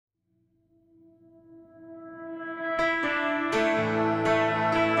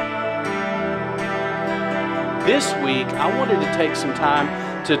this week, I wanted to take some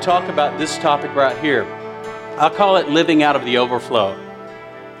time to talk about this topic right here. I call it living out of the overflow.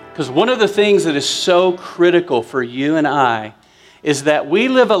 Because one of the things that is so critical for you and I is that we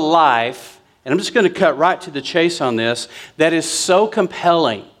live a life, and I'm just going to cut right to the chase on this, that is so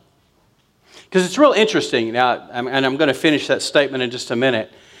compelling. Because it's real interesting. Now, and I'm going to finish that statement in just a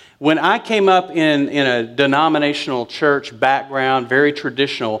minute. When I came up in a denominational church background, very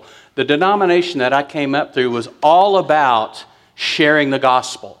traditional, the denomination that I came up through was all about sharing the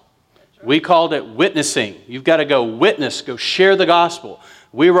gospel. We called it witnessing. You've got to go witness, go share the gospel.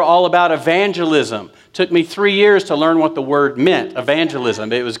 We were all about evangelism. Took me 3 years to learn what the word meant,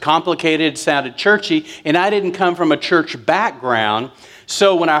 evangelism. It was complicated, sounded churchy, and I didn't come from a church background.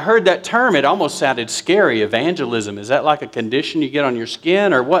 So when I heard that term, it almost sounded scary. Evangelism, is that like a condition you get on your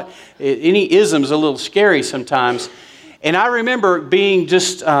skin or what? Any ism's a little scary sometimes. And I remember being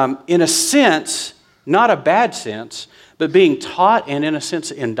just, in a sense, not a bad sense, but being taught and in a sense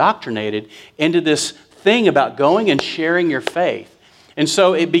indoctrinated into this thing about going and sharing your faith. And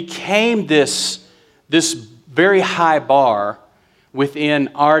so it became this very high bar within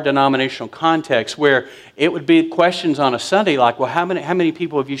our denominational context where it would be questions on a Sunday like, well, how many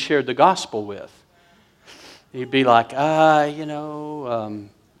people have you shared the gospel with? You'd be like, how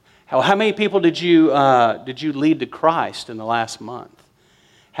many people did you lead to Christ in the last month?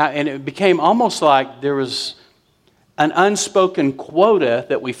 And it became almost like there was an unspoken quota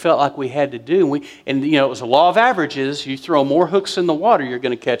that we felt like we had to do. And it was a law of averages. You throw more hooks in the water, you're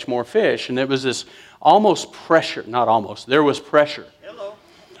going to catch more fish. And there was this almost pressure, not almost, there was pressure. Hello.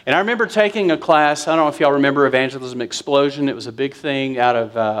 And I remember taking a class, I don't know if y'all remember Evangelism Explosion. It was a big thing out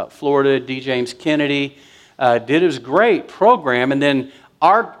of Florida. D. James Kennedy did. It was a great program. And then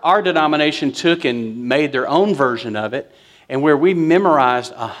our denomination took and made their own version of it, and where we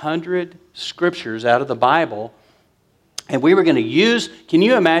memorized 100 scriptures out of the Bible, and we were going to use, can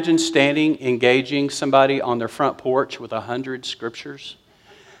you imagine engaging somebody on their front porch with 100 scriptures?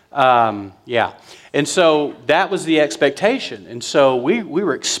 Yeah. And so that was the expectation. And so we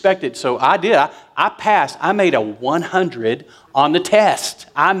were expected. So I did. I passed. I made a 100 on the test.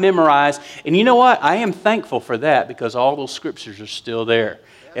 I memorized. And you know what? I am thankful for that because all those scriptures are still there.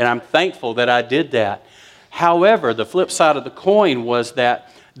 And I'm thankful that I did that. However, the flip side of the coin was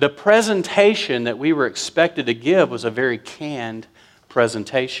that the presentation that we were expected to give was a very canned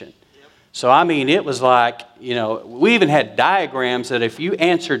presentation. So, it was like, we even had diagrams that if you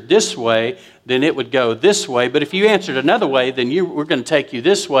answered this way, then it would go this way. But if you answered another way, then we're going to take you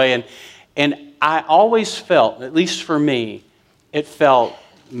this way. And I always felt, at least for me, it felt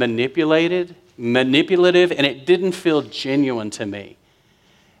manipulative, and it didn't feel genuine to me.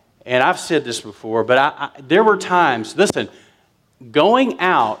 And I've said this before, but there were times, listen, going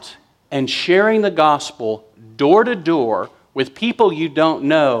out and sharing the gospel door to door with people you don't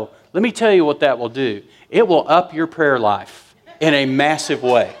know, let me tell you what that will do. It will up your prayer life in a massive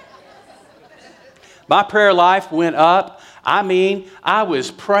way. My prayer life went up. I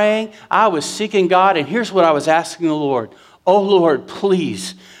was praying. I was seeking God. And here's what I was asking the Lord. Oh, Lord,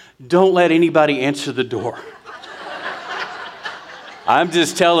 please don't let anybody answer the door. I'm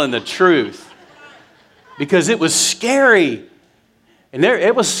just telling the truth. Because it was scary. And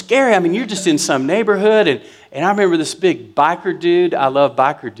it was scary. You're just in some neighborhood, and I remember this big biker dude. I love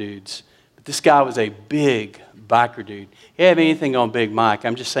biker dudes. But this guy was a big biker dude. He didn't have anything on Big Mike.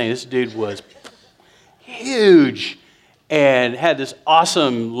 I'm just saying this dude was huge and had this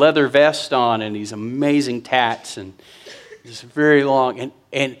awesome leather vest on and these amazing tats and just very long.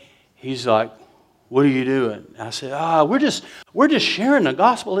 And he's like, what are you doing? I said, we're just sharing the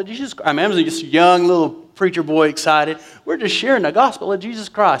gospel of Jesus Christ. I was just a young little preacher boy excited. We're just sharing the gospel of Jesus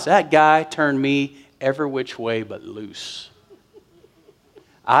Christ. That guy turned me every which way but loose.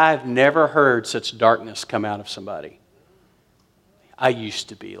 I've never heard such darkness come out of somebody. I used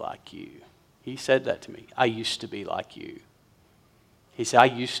to be like you. He said that to me. I used to be like you. He said, I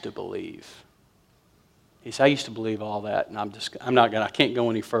used to believe. He said, I used to believe all that, and I can't go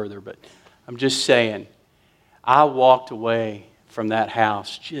any further, but I'm just saying, I walked away from that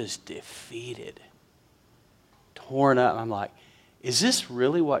house just defeated, torn up. I'm like, is this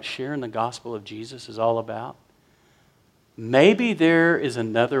really what sharing the gospel of Jesus is all about? Maybe there is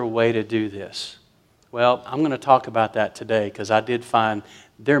another way to do this. Well, I'm going to talk about that today because I did find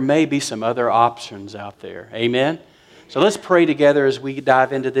there may be some other options out there. Amen? So let's pray together as we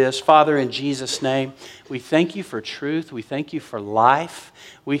dive into this. Father, in Jesus' name, we thank you for truth. We thank you for life.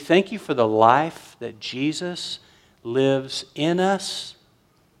 We thank you for the life that Jesus lives in us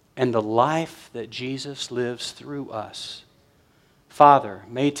and the life that Jesus lives through us. Father,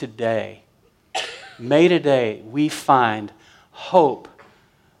 may today may today we find hope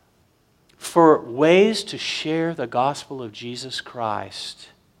for ways to share the gospel of Jesus Christ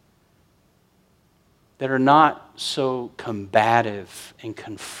that are not so combative and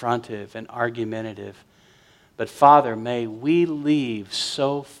confrontive and argumentative. But Father, may we leave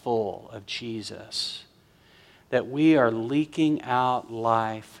so full of Jesus that we are leaking out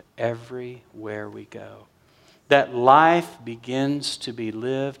life everywhere we go. That life begins to be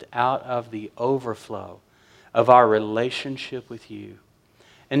lived out of the overflow of our relationship with you.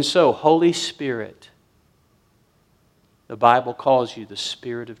 And so, Holy Spirit, the Bible calls you the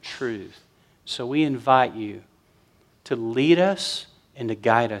Spirit of truth. So we invite you to lead us and to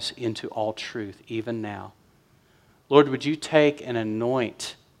guide us into all truth, even now. Lord, would you take and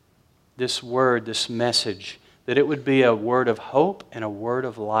anoint this word, this message, that it would be a word of hope and a word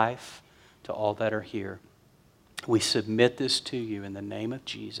of life to all that are here. We submit this to you in the name of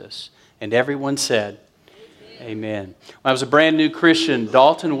Jesus. And everyone said, Amen. When I was a brand new Christian,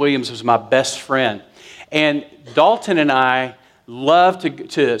 Dalton Williams was my best friend. And Dalton and I loved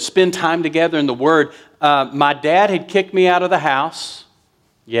to spend time together in the Word. My dad had kicked me out of the house.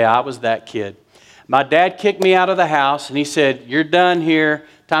 Yeah, I was that kid. My dad kicked me out of the house, and he said, "You're done here.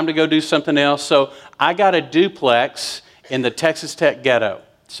 Time to go do something else." So I got a duplex in the Texas Tech ghetto.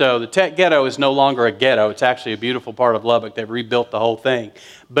 So the Tech ghetto is no longer a ghetto. It's actually a beautiful part of Lubbock. They've rebuilt the whole thing.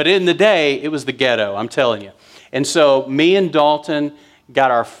 But in the day, it was the ghetto, I'm telling you. And so me and Dalton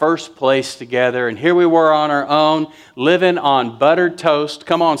got our first place together, and here we were on our own, living on buttered toast,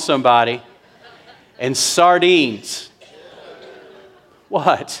 come on somebody, and sardines.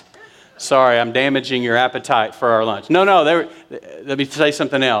 What? Sorry, I'm damaging your appetite for our lunch. No, let me say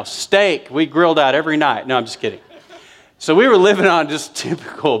something else. Steak, we grilled out every night. No, I'm just kidding. So we were living on just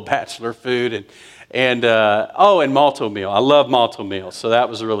typical bachelor food, and malto meal. I love malto meals, so that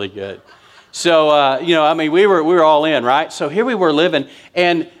was really good. So, we were all in, right? So here we were living,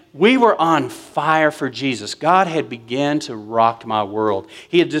 and we were on fire for Jesus. God had begun to rock my world.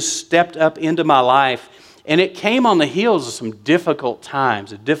 He had just stepped up into my life, and it came on the heels of some difficult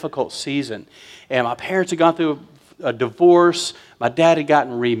times, a difficult season. And my parents had gone through a divorce. My dad had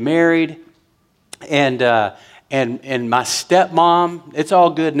gotten remarried, and my stepmom, it's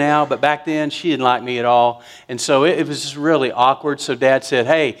all good now, but back then she didn't like me at all. And so it was just really awkward. So Dad said,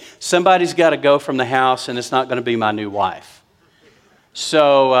 "Hey, somebody's got to go from the house, and it's not going to be my new wife.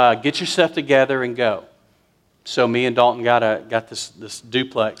 So get yourself together and go." So me and Dalton got this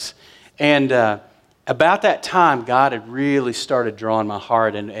duplex. And about that time, God had really started drawing my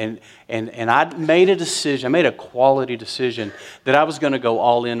heart. And I made a decision, I made a quality decision that I was going to go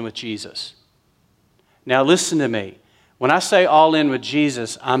all in with Jesus. Now listen to me. When I say all in with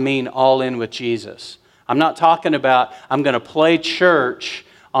Jesus, I mean all in with Jesus. I'm not talking about I'm going to play church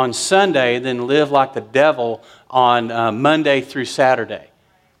on Sunday and then live like the devil on Monday through Saturday.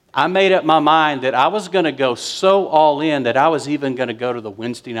 I made up my mind that I was going to go so all in that I was even going to go to the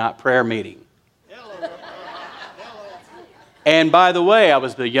Wednesday night prayer meeting. And by the way, I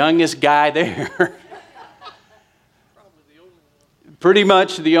was the youngest guy there. Pretty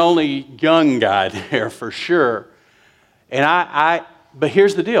much the only young guy there for sure. And but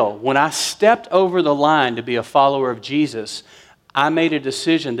here's the deal. When I stepped over the line to be a follower of Jesus, I made a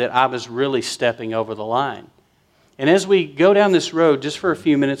decision that I was really stepping over the line. And as we go down this road just for a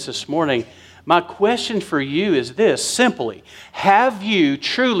few minutes this morning, my question for you is this, simply, have you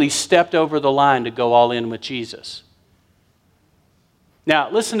truly stepped over the line to go all in with Jesus?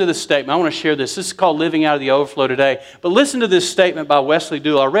 Now, listen to this statement. I want to share this. This is called Living Out of the Overflow today. But listen to this statement by Wesley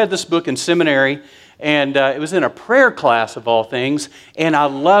Duell. I read this book in seminary, and it was in a prayer class of all things, and I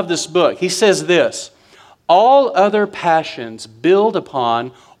love this book. He says this, "All other passions build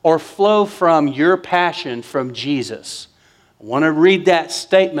upon or flow from your passion from Jesus." I want to read that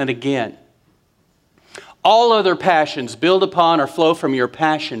statement again. All other passions build upon or flow from your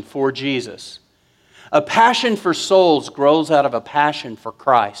passion for Jesus. A passion for souls grows out of a passion for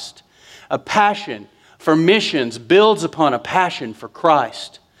Christ. A passion for missions builds upon a passion for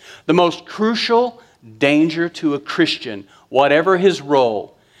Christ. The most crucial danger to a Christian, whatever his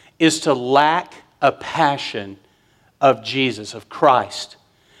role, is to lack a passion of Jesus, of Christ.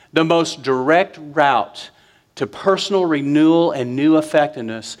 The most direct route to personal renewal and new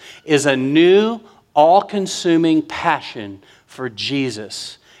effectiveness is a new, all-consuming passion for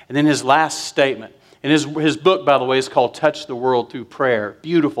Jesus. And then his last statement, and his book, by the way, is called Touch the World Through Prayer.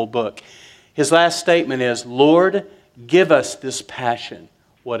 Beautiful book. His last statement is, "Lord, give us this passion,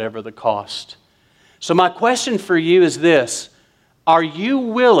 whatever the cost." So my question for you is this, are you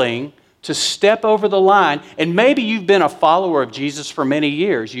willing to step over the line. And maybe you've been a follower of Jesus for many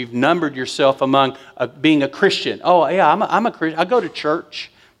years. You've numbered yourself among being a Christian. Oh, yeah, I'm a Christian. I go to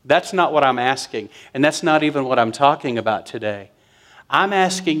church. That's not what I'm asking. And that's not even what I'm talking about today. I'm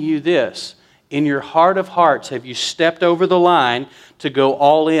asking you this. In your heart of hearts, have you stepped over the line to go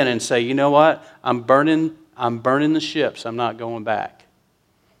all in and say, you know what? I'm burning the ships. I'm not going back.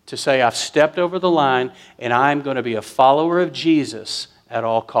 To say, I've stepped over the line and I'm going to be a follower of Jesus at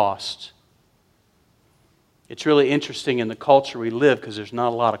all costs. It's really interesting in the culture we live because there's not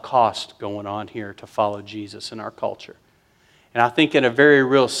a lot of cost going on here to follow Jesus in our culture. And I think in a very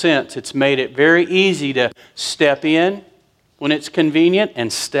real sense, it's made it very easy to step in when it's convenient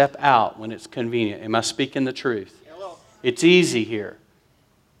and step out when it's convenient. Am I speaking the truth? Hello. It's easy here.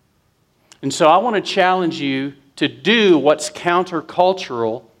 And so I want to challenge you to do what's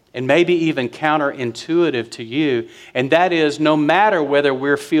countercultural and maybe even counterintuitive to you, and that is no matter whether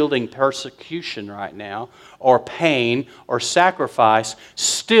we're fielding persecution right now or pain or sacrifice,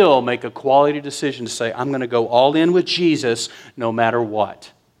 still make a quality decision to say, I'm going to go all in with Jesus no matter what.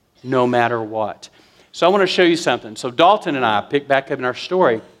 No matter what. So I want to show you something. So Dalton and I, pick back up in our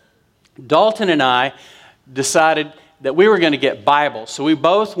story, Dalton and I decided that we were going to get Bibles. So we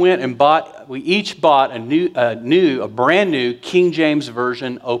both went and we each bought a brand new King James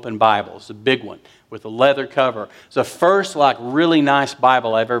Version open Bible. It's a big one with a leather cover. It's the first really nice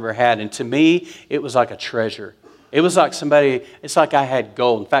Bible I've ever had. And to me, it was like a treasure. It was like it's like I had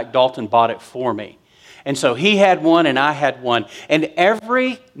gold. In fact, Dalton bought it for me. And so he had one and I had one. And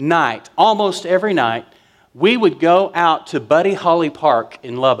every night, almost every night, we would go out to Buddy Holly Park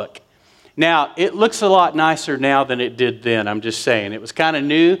in Lubbock. Now, it looks a lot nicer now than it did then, I'm just saying. It was kind of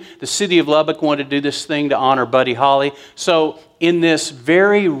new. The city of Lubbock wanted to do this thing to honor Buddy Holly. So in this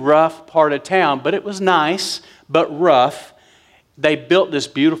very rough part of town, but it was nice, but rough, they built this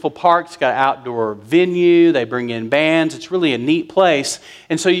beautiful park. It's got an outdoor venue. They bring in bands. It's really a neat place.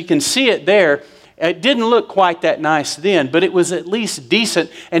 And so you can see it there. It didn't look quite that nice then, but it was at least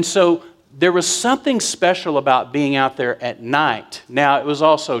decent. And so there was something special about being out there at night. Now, it was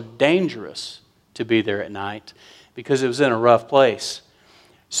also dangerous to be there at night because it was in a rough place.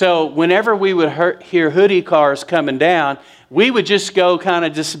 So whenever we would hear hoodie cars coming down, we would just go kind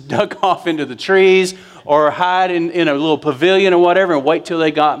of just duck off into the trees or hide in a little pavilion or whatever and wait till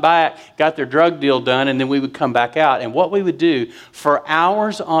they got their drug deal done, and then we would come back out. And what we would do for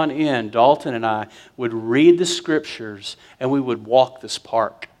hours on end, Dalton and I would read the scriptures and we would walk this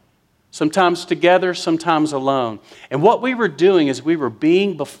park. Sometimes together, sometimes alone. And what we were doing is we were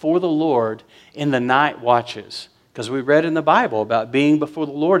being before the Lord in the night watches. Because we read in the Bible about being before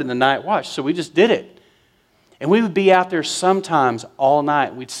the Lord in the night watch. So we just did it. And we would be out there sometimes all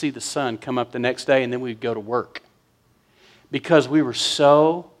night. We'd see the sun come up the next day and then we'd go to work. Because we were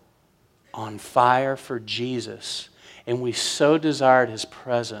so on fire for Jesus. And we so desired His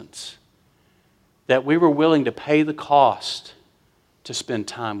presence that we were willing to pay the cost to spend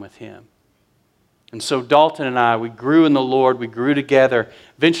time with Him. And so Dalton and I, we grew in the Lord, we grew together.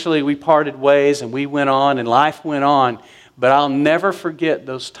 Eventually we parted ways and we went on and life went on. But I'll never forget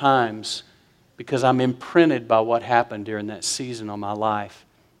those times because I'm imprinted by what happened during that season of my life.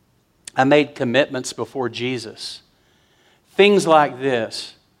 I made commitments before Jesus. Things like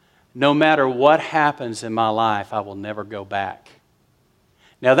this, no matter what happens in my life, I will never go back.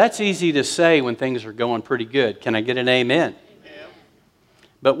 Now that's easy to say when things are going pretty good. Can I get an amen?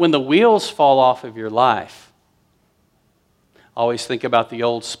 But when the wheels fall off of your life, I always think about the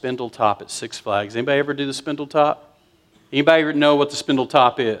old spindle top at Six Flags. Anybody ever do the spindle top? Anybody ever know what the spindle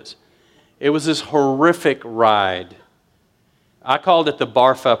top is? It was this horrific ride. I called it the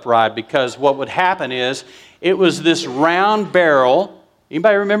barf up ride because what would happen is it was this round barrel.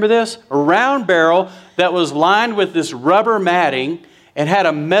 Anybody remember this? A round barrel that was lined with this rubber matting and had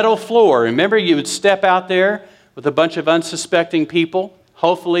a metal floor. Remember, you would step out there with a bunch of unsuspecting people.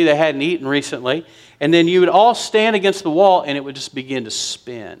 Hopefully they hadn't eaten recently. And then you would all stand against the wall and it would just begin to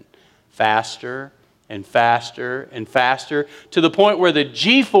spin faster and faster and faster to the point where the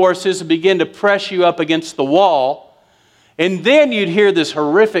G-forces would begin to press you up against the wall. And then you'd hear this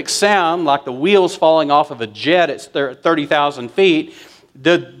horrific sound like the wheels falling off of a jet at 30,000 feet.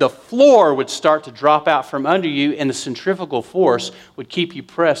 The floor would start to drop out from under you and the centrifugal force would keep you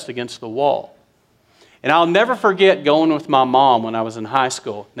pressed against the wall. And I'll never forget going with my mom when I was in high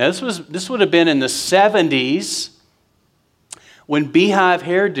school. Now, this would have been in the 70s when beehive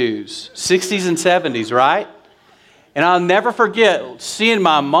hairdos, 60s and 70s, right? And I'll never forget seeing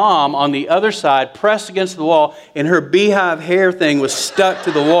my mom on the other side pressed against the wall and her beehive hair thing was stuck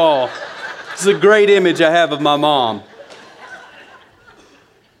to the wall. This is a great image I have of my mom.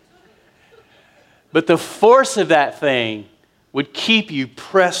 But the force of that thing would keep you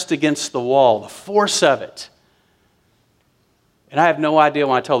pressed against the wall, the force of it. And I have no idea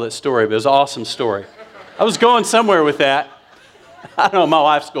why I told that story, but it was an awesome story. I was going somewhere with that. I don't know, my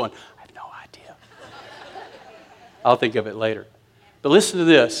wife's going, I have no idea. I'll think of it later. But listen to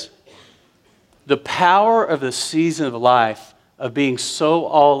this. The power of the season of life of being so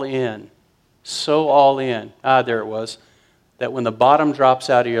all in, there it was, that when the bottom drops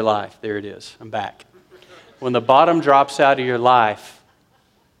out of your life, there it is, I'm back. When the bottom drops out of your life,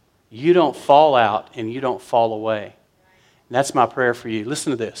 you don't fall out and you don't fall away. And that's my prayer for you.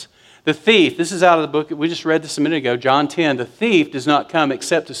 Listen to this. The thief, this is out of the book, we just read this a minute ago, John 10. The thief does not come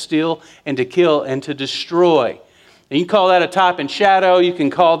except to steal and to kill and to destroy. And you can call that a type and shadow. You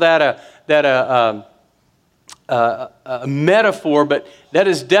can call that a metaphor, but that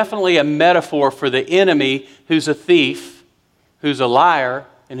is definitely a metaphor for the enemy who's a thief, who's a liar,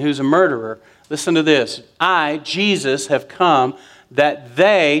 and who's a murderer. Listen to this. I, Jesus, have come that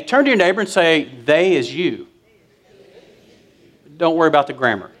they, turn to your neighbor and say, they is you. Don't worry about the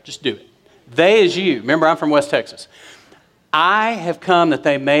grammar. Just do it. They is you. Remember, I'm from West Texas. I have come that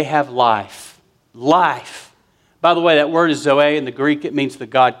they may have life. Life. By the way, that word is zoe. In the Greek, it means the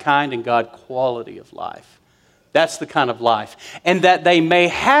God kind and God quality of life. That's the kind of life. And that they may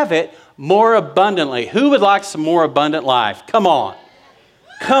have it more abundantly. Who would like some more abundant life? Come on.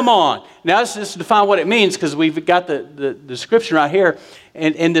 Come on. Now, let's just define what it means, because we've got the description right here.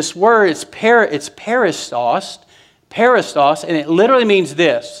 And this word, it's peristos, and it literally means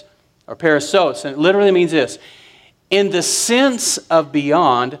this, or peristos, and it literally means this. In the sense of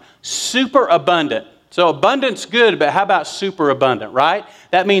beyond, superabundant. So abundant's good, but how about superabundant, right?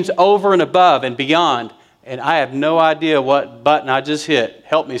 That means over and above and beyond. And I have no idea what button I just hit.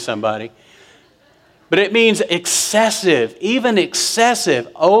 Help me, somebody. But it means excessive, even excessive,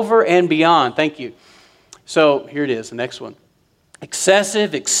 over and beyond. Thank you. So here it is, the next one.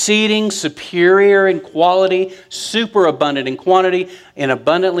 Excessive, exceeding, superior in quality, superabundant in quantity, and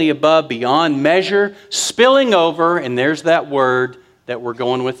abundantly above, beyond measure, spilling over, and there's that word that we're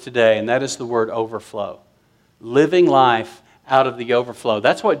going with today, and that is the word overflow. Living life out of the overflow.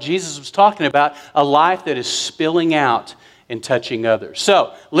 That's what Jesus was talking about, a life that is spilling out and touching others.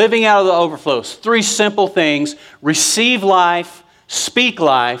 So, living out of the overflows. 3 simple things. Receive life, speak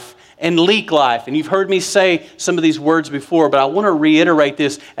life, and leak life. And you've heard me say some of these words before, but I want to reiterate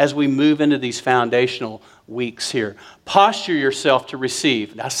this as we move into these foundational weeks here. Posture yourself to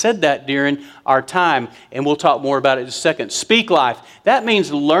receive. I said that during our time, and we'll talk more about it in a second. Speak life. That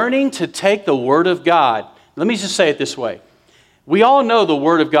means learning to take the Word of God. Let me just say it this way. We all know the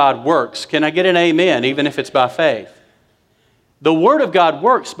Word of God works. Can I get an amen, even if it's by faith? The Word of God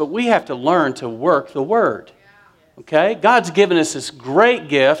works, but we have to learn to work the Word. Okay? God's given us this great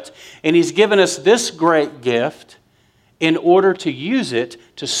gift, and He's given us this great gift in order to use it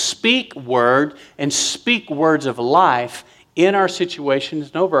to speak Word and speak words of life in our situations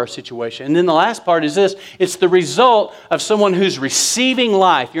and over our situation. And then the last part is this. It's the result of someone who's receiving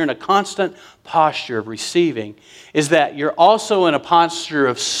life. You're in a constant posture of receiving. Is that you're also in a posture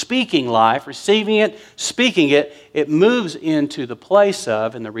of speaking life, receiving it, speaking it. It moves into the place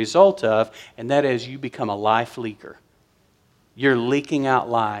of and the result of, and that is you become a life leaker. You're leaking out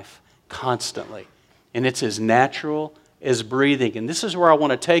life constantly. And it's as natural as breathing. And this is where I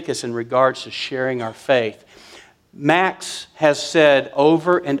want to take us in regards to sharing our faith. Max has said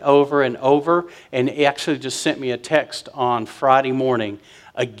over and over and over, and he actually just sent me a text on Friday morning,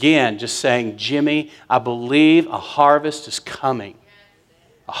 again, just saying, Jimmy, I believe a harvest is coming.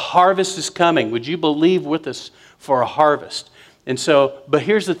 A harvest is coming. Would you believe with us for a harvest? And so, but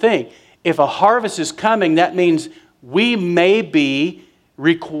here's the thing. If a harvest is coming, that means we may be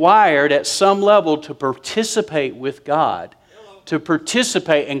required at some level to participate with God, to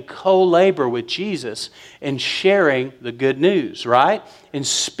participate and co-labor with Jesus in sharing the good news, right? In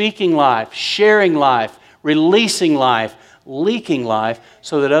speaking life, sharing life, releasing life, leaking life,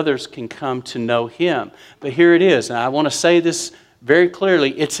 so that others can come to know Him. But here it is, and I want to say this very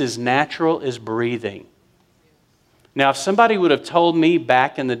clearly, it's as natural as breathing. Now, if somebody would have told me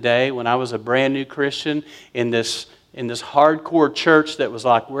back in the day when I was a brand new Christian in this hardcore church that was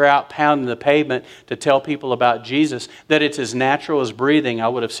like we're out pounding the pavement to tell people about Jesus, that it's as natural as breathing, I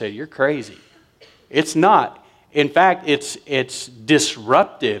would have said, you're crazy. It's not. In fact, it's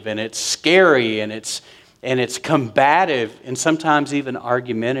disruptive, and it's scary, and it's combative, and sometimes even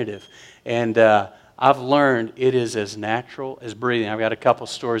argumentative. And I've learned it is as natural as breathing. I've got a couple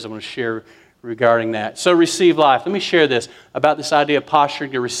stories I want to share regarding that. So receive life. Let me share this about this idea of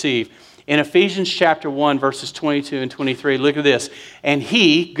posturing to receive. In Ephesians chapter 1, verses 22 and 23, look at this. And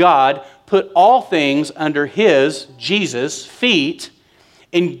He, God, put all things under his, Jesus, feet,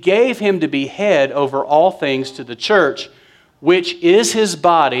 and gave him to be head over all things to the church, which is his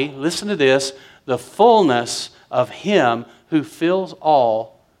body, listen to this, the fullness of him who fills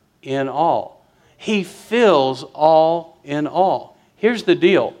all in all. He fills all in all. Here's the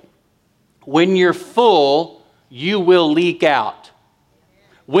deal. When you're full, you will leak out.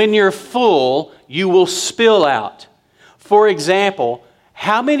 When you're full, you will spill out. For example,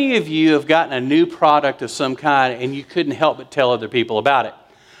 how many of you have gotten a new product of some kind and you couldn't help but tell other people about it?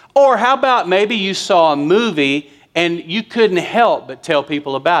 Or how about maybe you saw a movie and you couldn't help but tell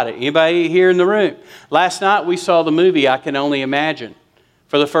people about it? Anybody here in the room? Last night we saw the movie I Can Only Imagine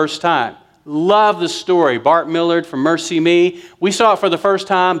for the first time. Love the story. Bart Millard from Mercy Me. We saw it for the first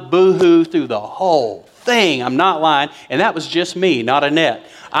time, boo-hoo through the whole thing. I'm not lying. And that was just me, not Annette.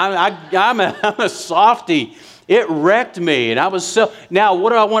 I'm a softie. It wrecked me. And I was so... Now,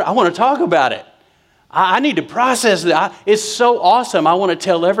 what do I want? I want to talk about it. I need to process it. It's so awesome. I want to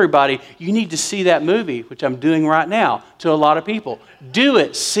tell everybody, you need to see that movie, which I'm doing right now to a lot of people. Do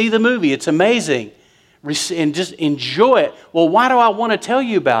it. See the movie. It's amazing. And just enjoy it. Well, why do I want to tell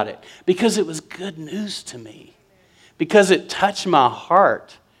you about it? Because it was good news to me. Because it touched my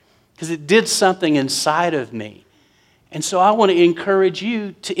heart. Because it did something inside of me. And so I want to encourage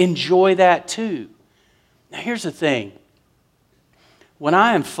you to enjoy that too. Now here's the thing. When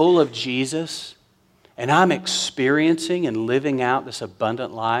I am full of Jesus and I'm experiencing and living out this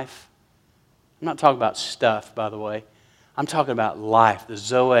abundant life, I'm not talking about stuff, by the way. I'm talking about life, the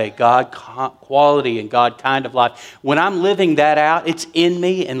Zoe, God quality and God kind of life. When I'm living that out, it's in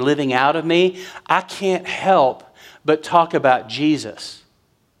me and living out of me, I can't help but talk about Jesus.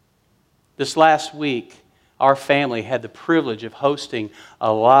 This last week, our family had the privilege of hosting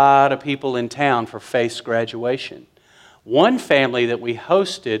a lot of people in town for Faith's graduation. One family that we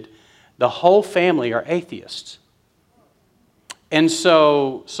hosted, the whole family are atheists. And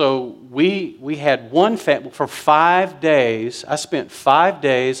so we had one family for 5 days. I spent 5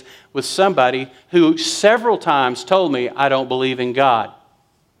 days with somebody who several times told me, I don't believe in God.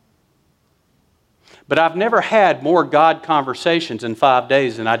 But I've never had more God conversations in 5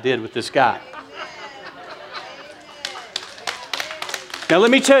 days than I did with this guy. Now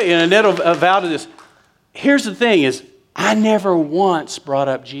let me tell you, and Annette will vow to this. Here's the thing is, I never once brought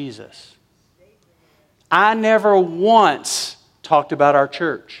up Jesus. I never once talked about our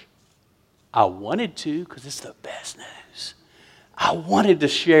church. I wanted to because it's the best news. I wanted to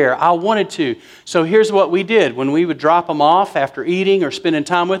share. I wanted to. So here's what we did. When we would drop them off after eating or spending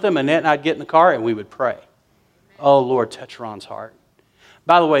time with them, Annette and I'd get in the car and we would pray. Oh, Lord, touch Ron's heart.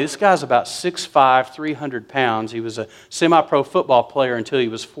 By the way, this guy's about 6'5", 300 pounds. He was a semi-pro football player until he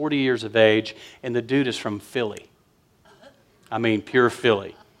was 40 years of age, and the dude is from Philly. I mean, pure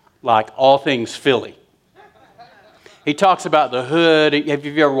Philly. Like all things Philly. He talks about the hood. Have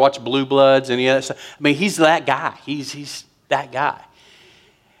you ever watched Blue Bloods? Any of that stuff? I mean, he's that guy. He's that guy.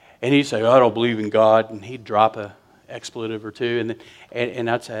 And he'd say, I don't believe in God. And he'd drop a expletive or two. And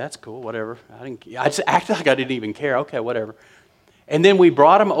I'd say, that's cool, whatever. I'd act like I didn't even care. Okay, whatever. And then we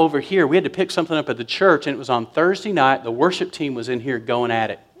brought him over here. We had to pick something up at the church. And it was on Thursday night. The worship team was in here going at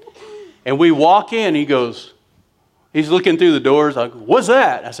it. And we walk in. He's looking through the doors like, what's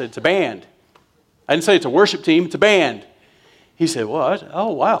that? I said, it's a band. I didn't say it's a worship team, it's a band. He said, well,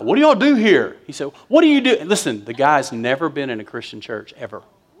 oh, wow, what do y'all do here? He said, what do you do? Listen, the guy's never been in a Christian church, ever.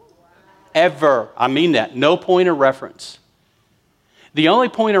 Ever. I mean that. No point of reference. The only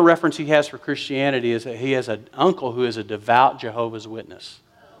point of reference he has for Christianity is that he has an uncle who is a devout Jehovah's Witness.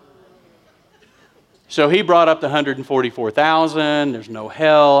 So he brought up the 144,000, there's no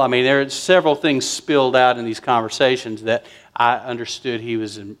hell. I mean, there are several things spilled out in these conversations that I understood he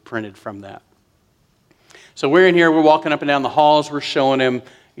was imprinted from that. So we're in here, we're walking up and down the halls, we're showing him,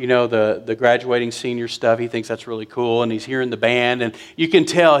 the graduating senior stuff. He thinks that's really cool, and he's hearing the band, and you can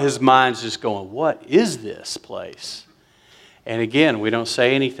tell his mind's just going, what is this place? And again, we don't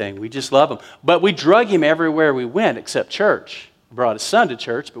say anything. We just love him. But we drug him everywhere we went except church. We brought his son to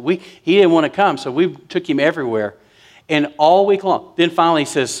church, but he didn't want to come, so we took him everywhere. And all week long, then finally he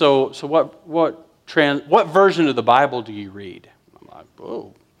says, so what version of the Bible do you read? I'm like,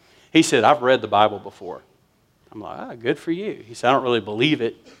 whoa. He said, I've read the Bible before. I'm like, good for you. He said, I don't really believe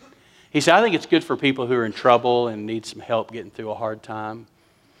it. He said, I think it's good for people who are in trouble and need some help getting through a hard time.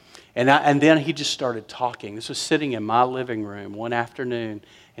 And then he just started talking. This was sitting in my living room one afternoon,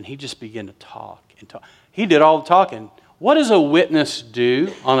 and he just began to talk and talk. He did all the talking. What does a witness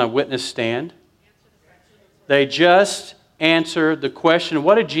do on a witness stand? They just answer the question,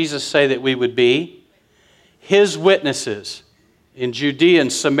 what did Jesus say that we would be? His witnesses in Judea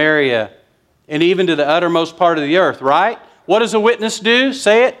and Samaria and even to the uttermost part of the earth, right? What does a witness do?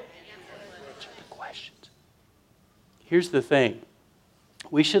 Say it. Answer the questions. Here's the thing.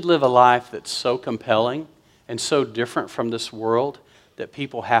 We should live a life that's so compelling and so different from this world that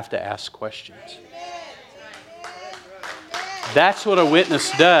people have to ask questions. That's what a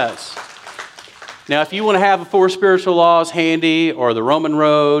witness does. Now, if you want to have the 4 spiritual laws handy, or the Roman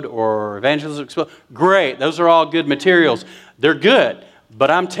Road, or Evangelism, great. Those are all good materials. They're good. But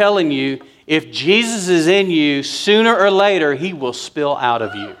I'm telling you, if Jesus is in you, sooner or later, He will spill out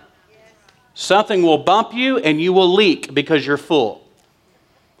of you. Something will bump you and you will leak because you're full.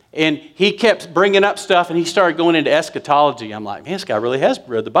 And he kept bringing up stuff, and he started going into eschatology. I'm like, man, this guy really has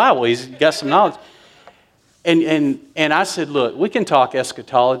read the Bible. He's got some knowledge. And I said, look, we can talk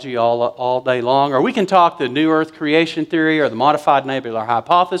eschatology all day long, or we can talk the new earth creation theory or the modified nebular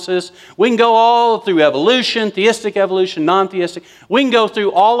hypothesis. We can go all through evolution, theistic evolution, non-theistic. We can go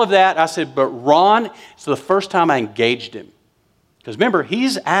through all of that. I said, but Ron, it's the first time I engaged him. Because remember,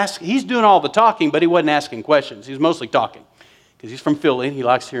 he's doing all the talking, but he wasn't asking questions. He was mostly talking. Because he's from Philly and he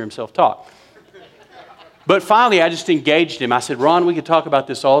likes to hear himself talk. But finally, I just engaged him. I said, Ron, we could talk about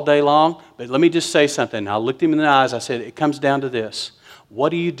this all day long, but let me just say something. I looked him in the eyes. I said, it comes down to this. What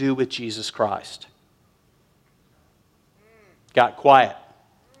do you do with Jesus Christ? Got quiet,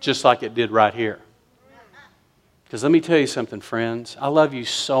 just like it did right here. Because let me tell you something, friends. I love you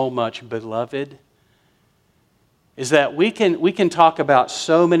so much, beloved. Is that we can talk about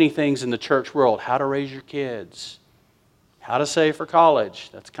so many things in the church world. How to raise your kids. How to save for college.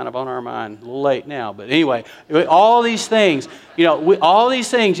 That's kind of on our mind. A little late now. But anyway, all these things,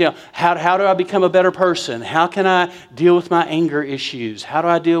 how do I become a better person? How can I deal with my anger issues? How do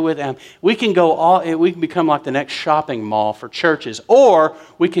I deal with them? We can become like the next shopping mall for churches. Or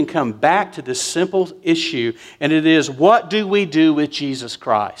we can come back to this simple issue, and it is, what do we do with Jesus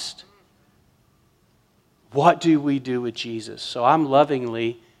Christ? What do we do with Jesus? So I'm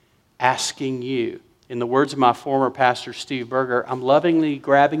lovingly asking you, in the words of my former pastor, Steve Berger, I'm lovingly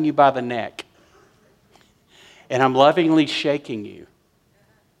grabbing you by the neck. And I'm lovingly shaking you.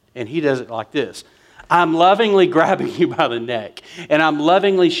 And he does it like this. I'm lovingly grabbing you by the neck. And I'm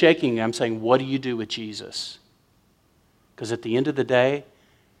lovingly shaking you. I'm saying, what do you do with Jesus? Because at the end of the day,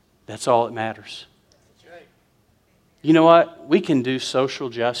 that's all that matters. You know what? We can do social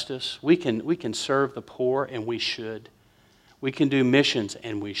justice. We can serve the poor, and we should. We can do missions,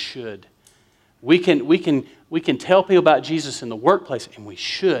 and we should. We can tell people about Jesus in the workplace, and we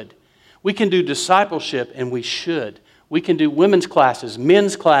should. We can do discipleship, and we should. We can do women's classes,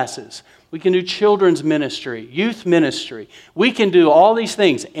 men's classes. We can do children's ministry, youth ministry. We can do all these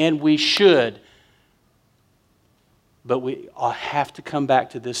things, and we should. But we have to come back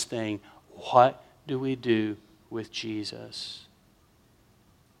to this thing. What do we do with Jesus?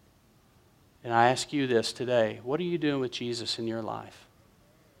 And I ask you this today. What are you doing with Jesus in your life?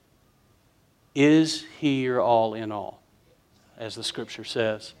 Is He your all in all, as the Scripture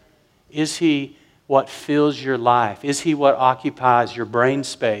says? Is He what fills your life? Is He what occupies your brain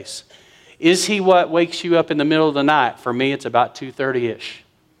space? Is He what wakes you up in the middle of the night? For me, it's about 2:30-ish.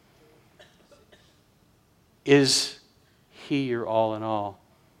 Is He your all in all?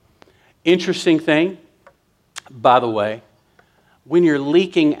 Interesting thing, by the way, when you're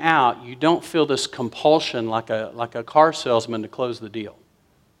leaking out, you don't feel this compulsion like a car salesman to close the deal.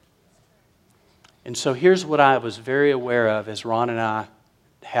 And so here's what I was very aware of as Ron and I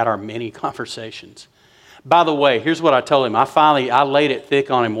had our many conversations. By the way, here's what I told him. I laid it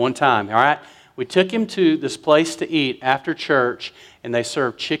thick on him one time, all right? We took him to this place to eat after church, and they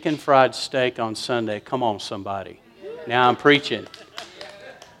served chicken fried steak on Sunday. Come on, somebody. Now I'm preaching.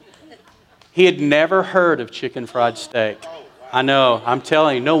 He had never heard of chicken fried steak. I know, I'm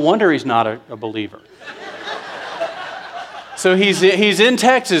telling you, no wonder he's not a believer. So he's in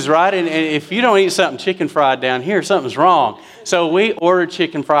Texas, right? And if you don't eat something chicken fried down here, something's wrong. So we ordered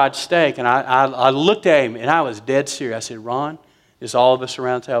chicken fried steak, and I looked at him, and I was dead serious. I said, Ron, there's all of us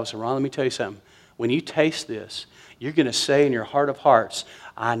around the table. I said, Ron, let me tell you something. When you taste this, you're going to say in your heart of hearts,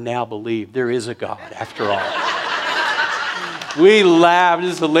 I now believe there is a God after all. We laughed. It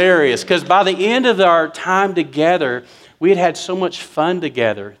was hilarious, because by the end of our time together, we had so much fun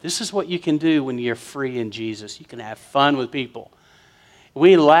together. This is what you can do when you're free in Jesus. You can have fun with people.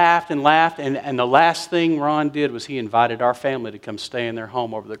 We laughed and laughed, and the last thing Ron did was he invited our family to come stay in their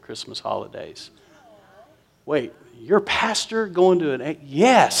home over the Christmas holidays. Wait, your pastor going to an...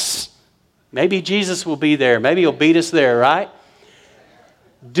 Yes! Maybe Jesus will be there. Maybe He'll beat us there, right?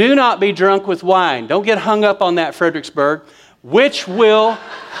 Do not be drunk with wine. Don't get hung up on that,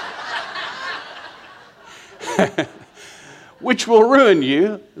 which will ruin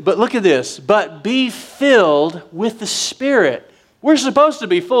you. But look at this. But be filled with the Spirit. We're supposed to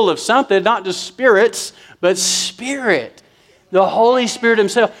be full of something, not just spirits, but Spirit. The Holy Spirit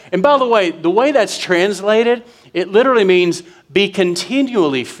Himself. And by the way that's translated, it literally means be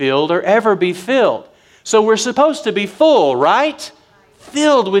continually filled or ever be filled. So we're supposed to be full, right?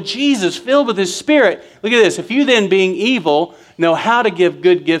 Filled with Jesus, filled with His Spirit. Look at this. If you then, being evil, know how to give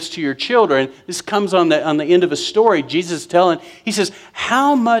good gifts to your children, this comes on the end of a story. Jesus He says,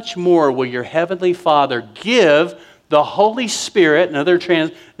 how much more will your Heavenly Father give the Holy Spirit?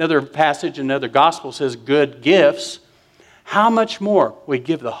 Another passage, another gospel says good gifts. How much more we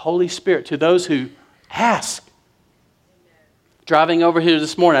give the Holy Spirit to those who ask? Driving over here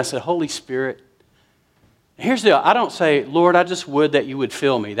this morning, I said, Holy Spirit. Here's the deal. I don't say, Lord, I just would that you would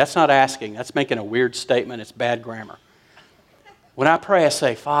fill me. That's not asking. That's making a weird statement. It's bad grammar. When I pray, I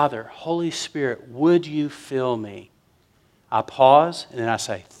say, Father, Holy Spirit, would you fill me? I pause, and then I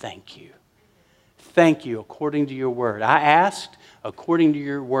say, thank you. Thank you, according to your word. I asked, according to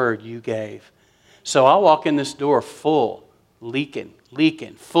your word you gave. So I walk in this door full, leaking,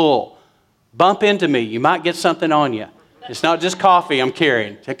 full. Bump into me. You might get something on you. It's not just coffee I'm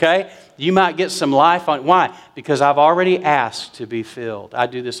carrying, okay? You might get some life on. Why? Because I've already asked to be filled. I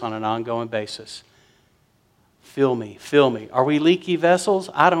do this on an ongoing basis. Fill me, fill me. Are we leaky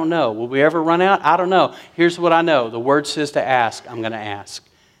vessels? I don't know. Will we ever run out? I don't know. Here's what I know. The Word says to ask. I'm going to ask.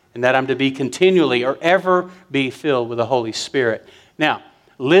 And that I'm to be continually or ever be filled with the Holy Spirit. Now,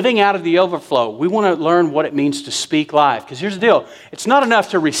 living out of the overflow, we want to learn what it means to speak life. Because here's the deal. It's not enough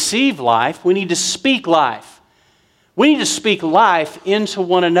to receive life. We need to speak life. We need to speak life into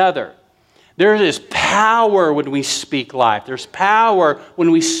one another. There is power when we speak life. There's power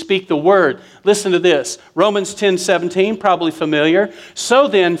when we speak the Word. Listen to this. Romans 10:17, probably familiar. So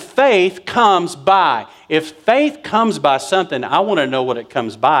then, faith comes by. If faith comes by something, I want to know what it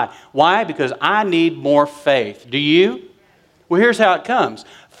comes by. Why? Because I need more faith. Do you? Well, here's how it comes.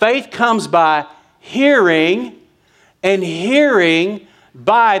 Faith comes by hearing, and hearing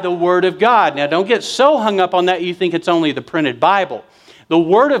by the Word of God. Now, don't get so hung up on that you think it's only the printed Bible. The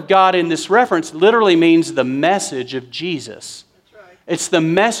Word of God in this reference literally means the message of Jesus. That's right. It's the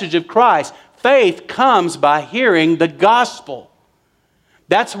message of Christ. Faith comes by hearing the gospel.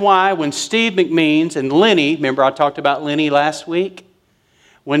 That's why when Steve McMeans and Lenny, remember I talked about Lenny last week?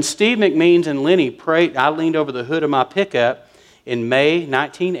 When Steve McMeans and Lenny prayed, I leaned over the hood of my pickup in May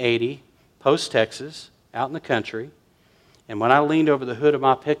 1980, post-Texas, out in the country. And when I leaned over the hood of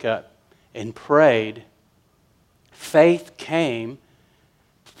my pickup and prayed, faith came.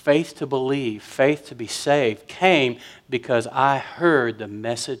 Faith to believe, faith to be saved came because I heard the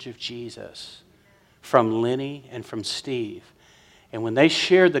message of Jesus from Lenny and from Steve. And when they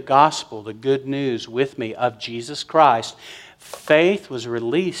shared the gospel, the good news with me of Jesus Christ, faith was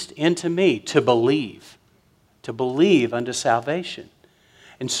released into me to believe unto salvation.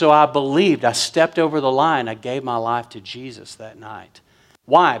 And so I believed. I stepped over the line. I gave my life to Jesus that night.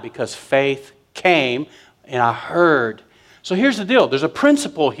 Why? Because faith came and I heard. So here's the deal. There's a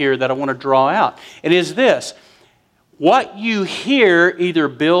principle here that I want to draw out. It is this. What you hear either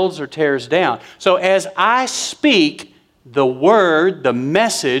builds or tears down. So as I speak the word, the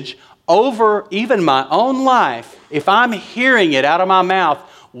message, over even my own life, if I'm hearing it out of my mouth,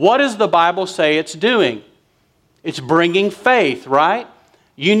 what does the Bible say it's doing? It's bringing faith, right?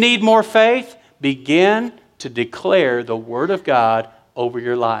 You need more faith? Begin to declare the Word of God over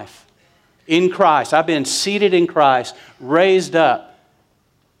your life. In Christ. I've been seated in Christ, raised up,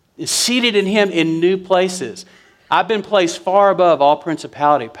 seated in Him in new places. I've been placed far above all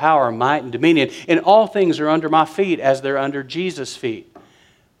principality, power, might, and dominion. And all things are under my feet as they're under Jesus' feet.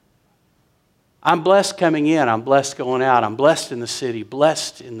 I'm blessed coming in. I'm blessed going out. I'm blessed in the city,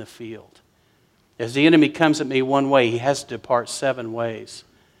 blessed in the field. As the enemy comes at me one way, he has to depart 7 ways.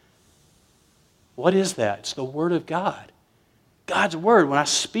 What is that? It's the Word of God. God's Word, when I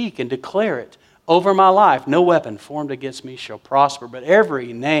speak and declare it over my life, no weapon formed against me shall prosper, but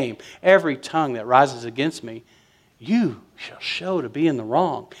every name, every tongue that rises against me, you shall show to be in the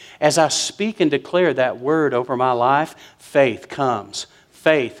wrong. As I speak and declare that Word over my life, faith comes.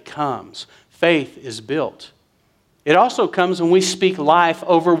 Faith comes. Faith is built. It also comes when we speak life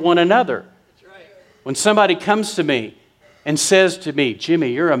over one another. That's right. When somebody comes to me and says to me,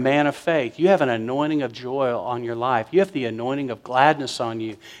 Jimmy, you're a man of faith. You have an anointing of joy on your life. You have the anointing of gladness on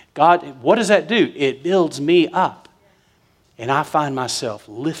you. God, what does that do? It builds me up. And I find myself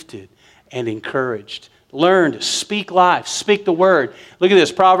lifted and encouraged. Learn to speak life, speak the word. Look at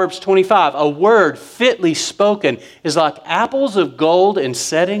this, Proverbs 25. A word fitly spoken is like apples of gold in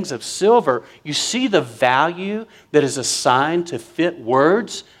settings of silver. You see the value that is assigned to fit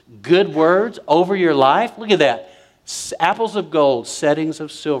words, good words over your life? Look at that. Apples of gold, settings of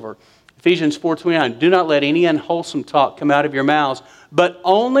silver. Ephesians 4:29. Do not let any unwholesome talk come out of your mouths, but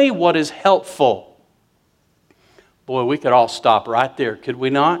only what is helpful. Boy, we could all stop right there, could we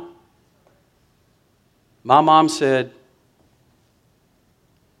not? My mom said,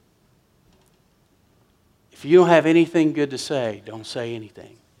 if you don't have anything good to say, don't say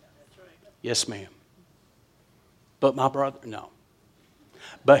anything. Yes, ma'am. But my brother, no.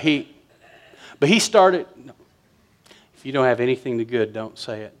 But he started, no. If you don't have anything good, don't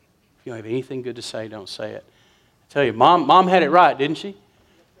say it. If you don't have anything good to say, don't say it. I tell you, Mom had it right, didn't she?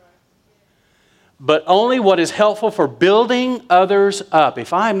 But only what is helpful for building others up.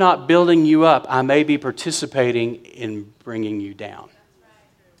 If I am not building you up, I may be participating in bringing you down.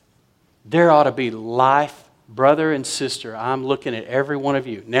 There ought to be life, brother and sister. I'm looking at every one of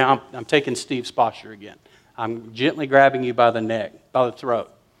you. Now, I'm taking Steve's posture again. I'm gently grabbing you by the neck, by the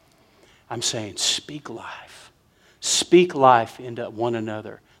throat. I'm saying, speak life. Speak life into one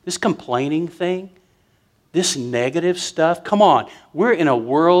another. This complaining thing, this negative stuff, come on. We're in a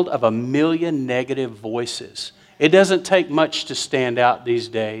world of 1 million negative voices. It doesn't take much to stand out these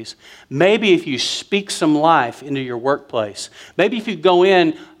days. Maybe if you speak some life into your workplace. Maybe if you go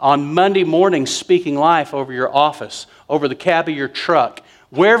in on Monday morning speaking life over your office, over the cab of your truck,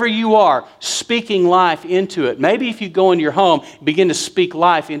 wherever you are, speaking life into it. Maybe if you go into your home, begin to speak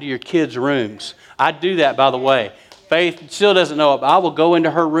life into your kids' rooms. I do that, by the way. Faith still doesn't know it, but I will go into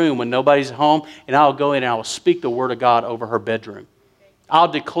her room when nobody's home, and I'll go in and I will speak the Word of God over her bedroom. I'll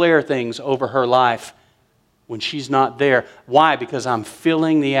declare things over her life when she's not there. Why? Because I'm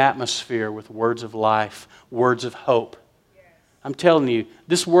filling the atmosphere with words of life, words of hope. I'm telling you,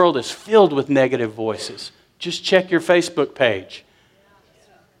 this world is filled with negative voices. Just check your Facebook page.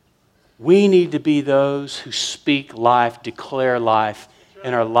 We need to be those who speak life, declare life,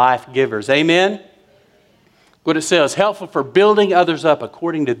 and are life givers. Amen? What it says, helpful for building others up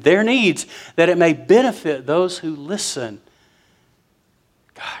according to their needs, that it may benefit those who listen.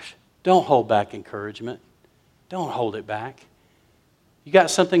 Gosh, don't hold back encouragement. Don't hold it back. You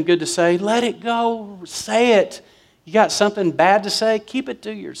got something good to say? Let it go. Say it. You got something bad to say? Keep it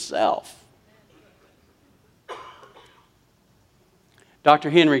to yourself.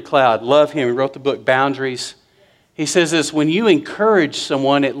 Dr. Henry Cloud, love him. He wrote the book Boundaries. He says this, when you encourage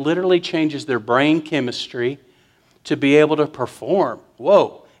someone, it literally changes their brain chemistry to be able to perform.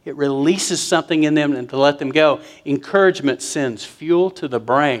 Whoa. It releases something in them and to let them go. Encouragement sends fuel to the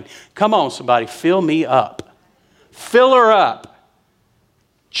brain. Come on, somebody, fill me up. Fill her up.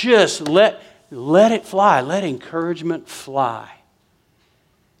 Just let it fly. Let encouragement fly.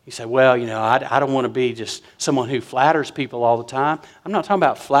 You say, well, I don't want to be just someone who flatters people all the time. I'm not talking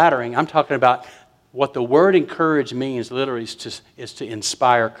about flattering. I'm talking about what the word encourage means literally is to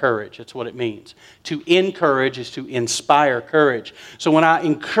inspire courage. That's what it means. To encourage is to inspire courage. So when I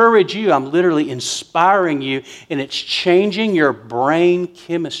encourage you, I'm literally inspiring you, and it's changing your brain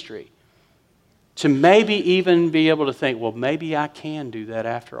chemistry to maybe even be able to think, well, maybe I can do that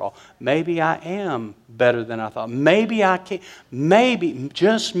after all. Maybe I am better than I thought. Maybe I can. Maybe,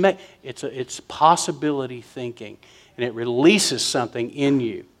 just maybe. It's possibility thinking. And it releases something in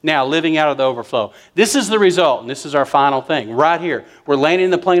you. Now, living out of the overflow. This is the result, and this is our final thing. Right here. We're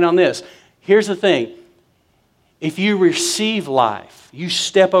landing the plane on this. Here's the thing. If you receive life, you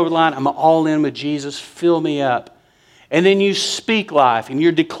step over the line, I'm all in with Jesus, fill me up. And then you speak life, and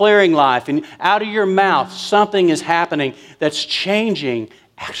you're declaring life, and out of your mouth, something is happening that's changing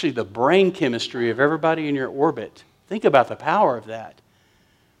actually the brain chemistry of everybody in your orbit. Think about the power of that.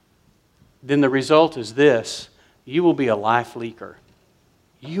 Then the result is this. You will be a life leaker.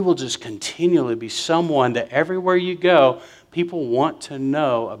 You will just continually be someone that everywhere you go, people want to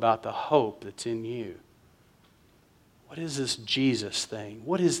know about the hope that's in you. What is this Jesus thing?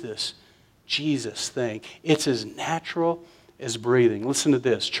 What is this Jesus thing? It's as natural as breathing. Listen to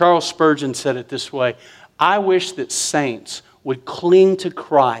this. Charles Spurgeon said it this way. I wish that saints would cling to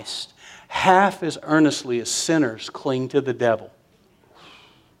Christ half as earnestly as sinners cling to the devil.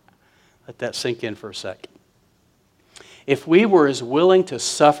 Let that sink in for a second. If we were as willing to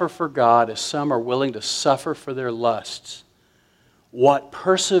suffer for God as some are willing to suffer for their lusts, what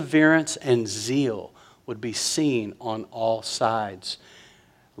perseverance and zeal would be seen on all sides.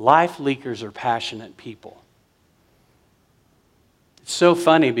 Life leakers are passionate people. It's so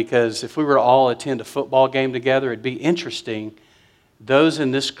funny because if we were to all attend a football game together, it'd be interesting those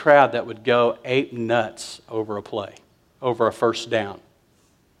in this crowd that would go ape nuts over a play, over a first down.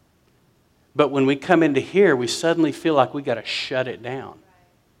 But when we come into here, we suddenly feel like we got to shut it down.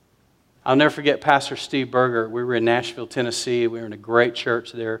 I'll never forget Pastor Steve Berger. We were in Nashville, Tennessee. We were in a great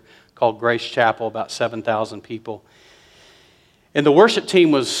church there called Grace Chapel, about 7,000 people. And the worship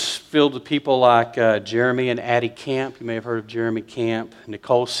team was filled with people like Jeremy and Addie Camp. You may have heard of Jeremy Camp,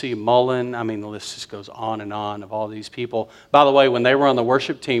 Nicole C. Mullen. I mean, the list just goes on and on of all these people. By the way, when they were on the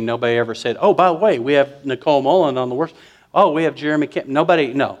worship team, nobody ever said, oh, by the way, we have Nicole Mullen on the worship. Oh, we have Jeremy Camp.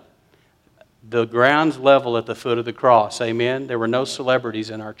 Nobody, no. The ground's level at the foot of the cross, amen? There were no celebrities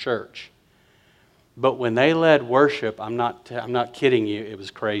in our church. But when they led worship, I'm not kidding you, it was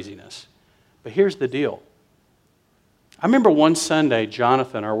craziness. But here's the deal. I remember one Sunday,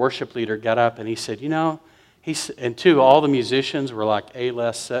 Jonathan, our worship leader, got up and he said, all the musicians were like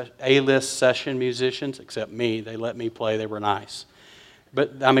A-list session musicians, except me. They let me play. They were nice.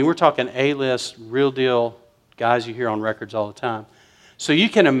 But, I mean, we're talking A-list, real deal guys you hear on records all the time. So you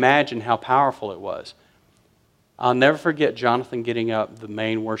can imagine how powerful it was. I'll never forget Jonathan getting up, the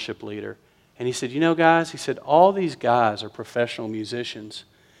main worship leader. And he said, guys, he said, all these guys are professional musicians.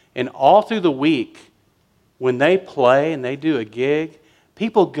 And all through the week, when they play and they do a gig,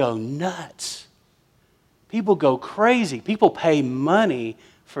 people go nuts. People go crazy. People pay money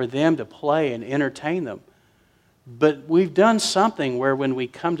for them to play and entertain them. But we've done something where when we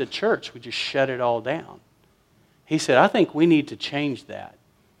come to church, we just shut it all down. He said, I think we need to change that.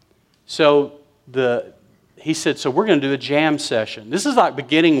 So he said, so we're going to do a jam session. This is like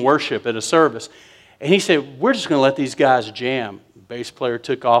beginning worship at a service. And he said, we're just going to let these guys jam. The bass player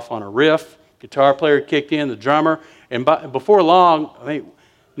took off on a riff. Guitar player kicked in, the drummer. And before long,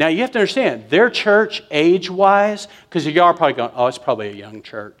 now you have to understand, their church age-wise, because y'all are probably going, oh, it's probably a young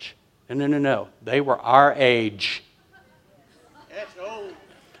church. No. They were our age. That's old.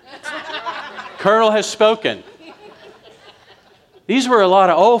 Colonel has spoken. These were a lot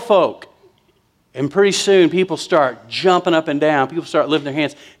of old folk. And pretty soon people start jumping up and down. People start lifting their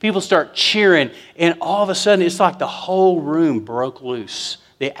hands. People start cheering. And all of a sudden it's like the whole room broke loose.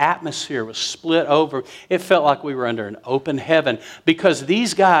 The atmosphere was split over. It felt like we were under an open heaven because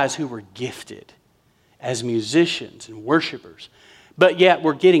these guys who were gifted as musicians and worshipers, but yet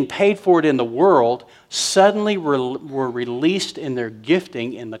were getting paid for it in the world, suddenly were released in their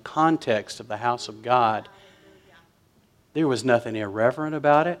gifting in the context of the house of God. There was nothing irreverent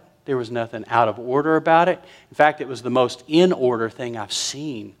about it. There was nothing out of order about it. In fact, it was the most in-order thing I've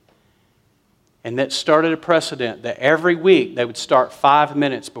seen. And that started a precedent that every week they would start 5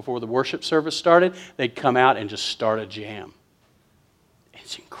 minutes before the worship service started. They'd come out and just start a jam.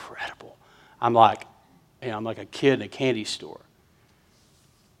 It's incredible. I'm like a kid in a candy store.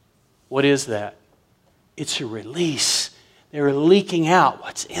 What is that? It's a release. They were leaking out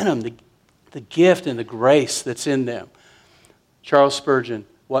what's in them, the gift and the grace that's in them. Charles Spurgeon,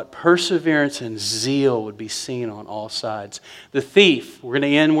 what perseverance and zeal would be seen on all sides. The thief, we're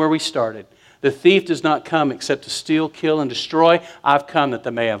going to end where we started. The thief does not come except to steal, kill, and destroy. I've come that they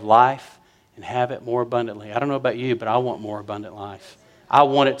may have life and have it more abundantly. I don't know about you, but I want more abundant life. I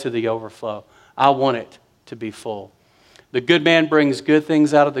want it to the overflow. I want it to be full. The good man brings good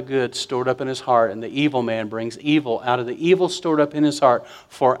things out of the good stored up in his heart, and the evil man brings evil out of the evil stored up in his heart.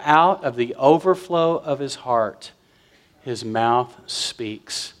 For out of the overflow of his heart, his mouth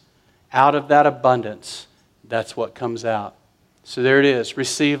speaks. Out of that abundance, that's what comes out. So there it is.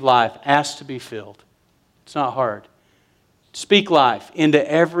 Receive life. Ask to be filled. It's not hard. Speak life into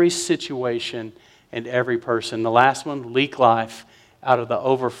every situation and every person. The last one, leak life out of the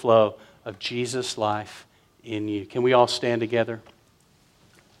overflow of Jesus' life in you. Can we all stand together?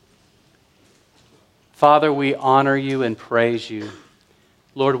 Father, we honor you and praise you.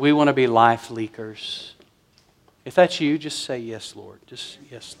 Lord, we want to be life leakers. If that's you, just say yes, Lord. Just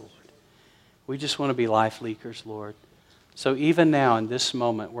yes, Lord. We just want to be life leakers, Lord. So even now in this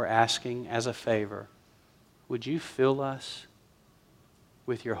moment, we're asking as a favor, would you fill us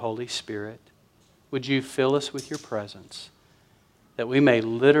with your Holy Spirit? Would you fill us with your presence? That we may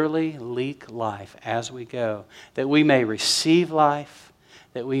literally leak life as we go. That we may receive life.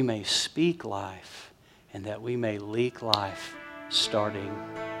 That we may speak life. And that we may leak life starting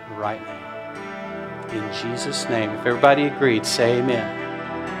right now. In Jesus' name. If everybody agreed, say amen.